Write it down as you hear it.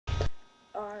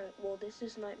Alright, well, this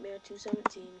is Nightmare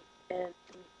 217, and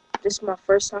this is my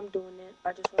first time doing it.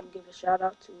 I just want to give a shout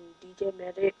out to DJ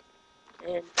Medic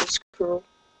and his crew,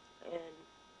 and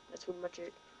that's pretty much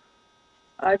it.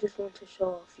 I just want to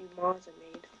show a few mods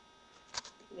I made.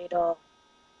 Made a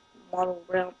model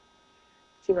ramp,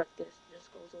 see like this, it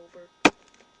just goes over.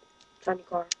 Tiny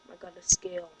car, I got a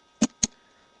scale,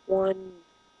 1/10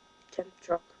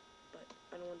 truck, but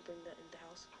I don't want to bring that in the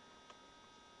house.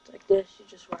 It's like this, it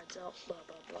just rides out, blah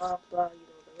blah blah blah, you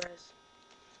know the rest.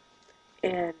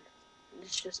 And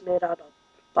it's just made out of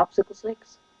popsicle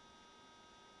sticks.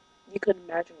 You couldn't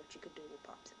imagine what you could do with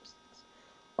popsicle sticks.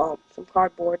 Some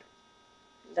cardboard.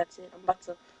 That's it. I'm about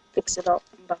to fix it up.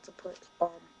 I'm about to put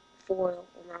foil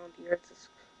around here to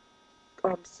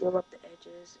seal up the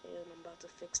edges, and I'm about to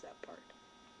fix that part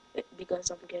because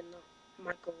I'm getting a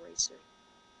micro racer.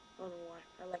 I don't know why.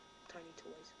 I like tiny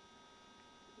toys,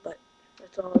 but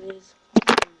that's all it is.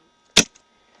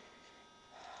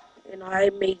 And I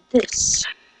made this.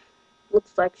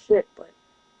 Looks like shit, but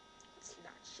it's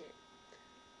not shit.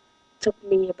 Took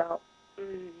me about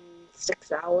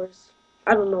 6 hours.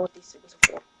 I don't know what these things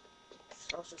are for.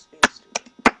 So I was just being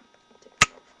stupid.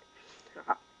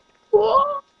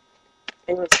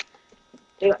 Anyways,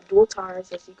 they got dual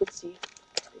tires, as you can see.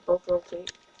 They both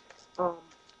rotate.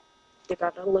 They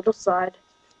got a little side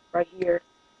right here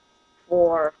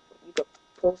for you can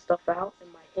pull stuff out.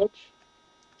 And my hitch.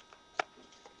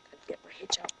 Gotta get my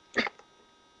hitch out.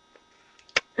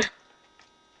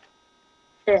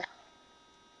 Yeah.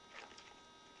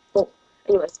 Oh,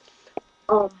 anyways,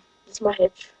 this is my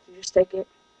hitch. You just take it,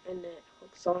 and it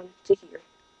hooks on to here.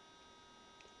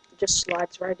 It just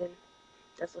slides right in.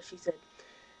 That's what she said.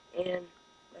 And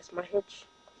that's my hitch.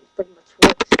 It pretty much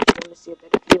works. If you want to see a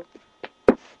better view.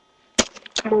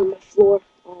 I'm on my floor.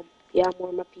 Yeah, I'm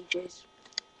wearing my PJs.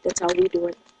 That's how we do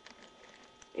it.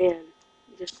 And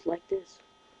just like this.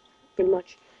 Pretty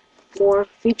much. More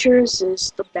features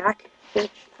is the back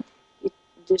hitch.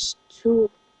 There's two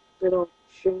little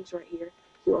strings right here.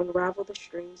 You unravel the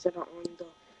strings that are on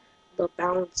the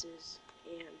balances.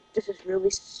 And this is really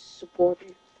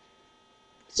supportive.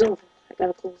 So, I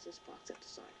gotta close this box at the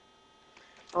side.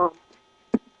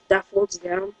 That folds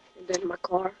down, and then my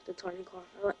car, the tiny car,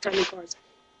 I like tiny cars.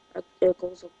 It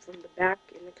goes up from the back,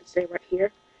 and it can stay right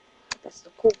here. That's the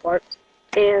cool part.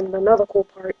 And another cool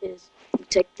part is you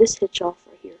take this hitch off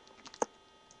right here.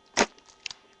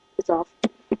 It's off,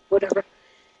 whatever.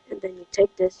 And then you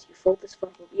take this, you fold this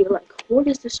flap up. You're like, what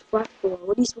is this flap for?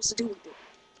 What are you supposed to do with it?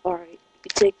 Alright, you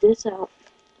take this out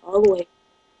all the way.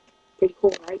 Pretty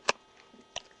cool, right?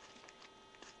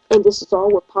 And this is all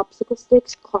with popsicle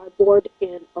sticks, cardboard,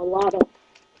 and a lot of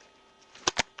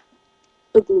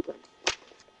a glue gun.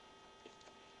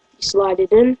 You slide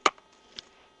it in.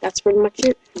 That's pretty much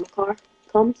it. My car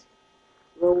comes,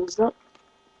 rolls up,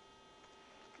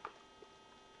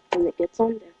 and it gets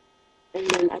on there. And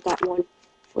then I got one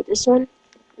for this one,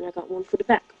 and I got one for the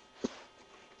back.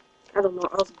 I don't know,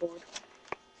 I was bored.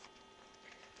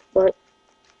 But,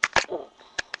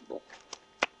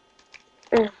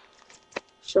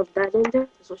 shove that in there,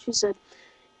 that's what she said.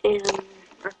 And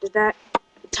after that,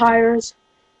 the tires,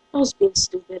 I was being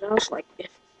stupid. I was like,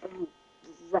 if I'm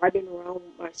riding around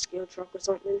with my scale truck or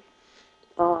something,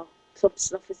 some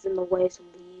stuff is in the way,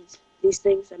 some weeds. These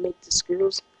things that make the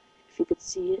screws, if you could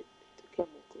see it, the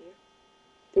camera clear.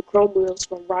 The chrome wheels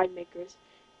from Ride Makers.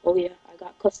 Oh yeah, I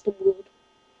got custom wheels.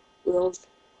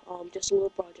 Just a little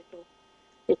project though.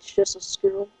 It's just a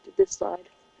screw to this side,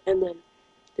 and then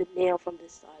the nail from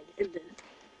this side, and then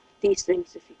these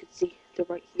things, if you could see, they're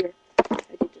right here.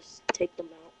 I could just take them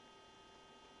out.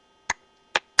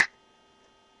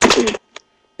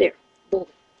 There, boom.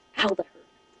 How that hurt.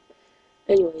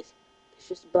 Anyways, it's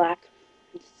just black.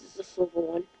 This is the silver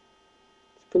one.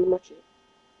 That's pretty much it.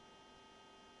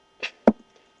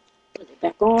 Put it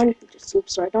back on. It just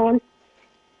slips right on.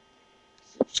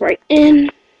 Slips right in.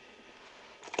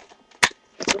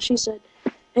 That's what she said.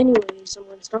 Anyways, I'm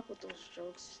gonna stop with those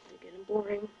jokes. They're getting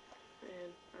boring.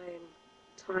 And I'm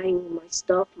tying my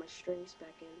stuff, my strings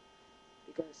back in,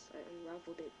 because I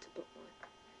unraveled it to put my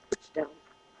switch down.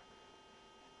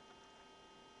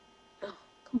 Oh,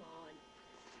 come on.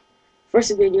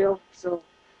 First video, so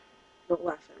don't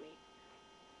laugh at me.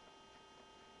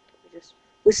 Just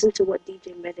listen to what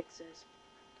DJ Medic says.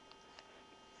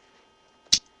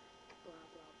 Blah,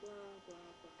 blah, blah,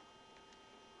 blah, blah.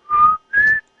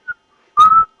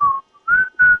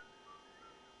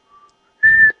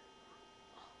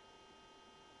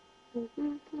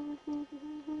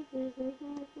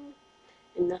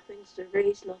 And nothing's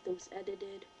erased, nothing's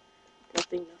edited,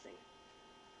 nothing.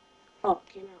 Oh,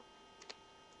 it came out.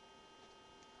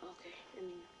 Okay, and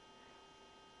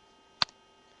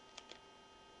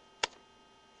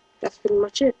pretty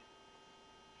much it.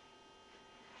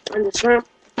 And this ramp,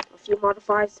 a few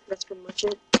modifies, that's pretty much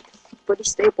it. Pretty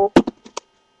stable.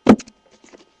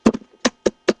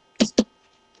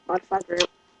 Modified ramp,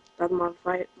 gotta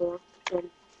modify it more, and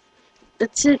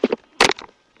that's it.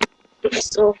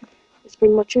 So, that's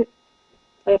pretty much it.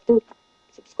 All you have to do,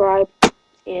 subscribe,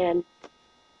 and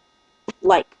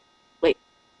like. Wait,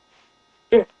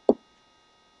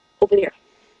 over there.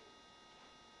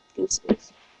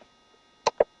 Deuces.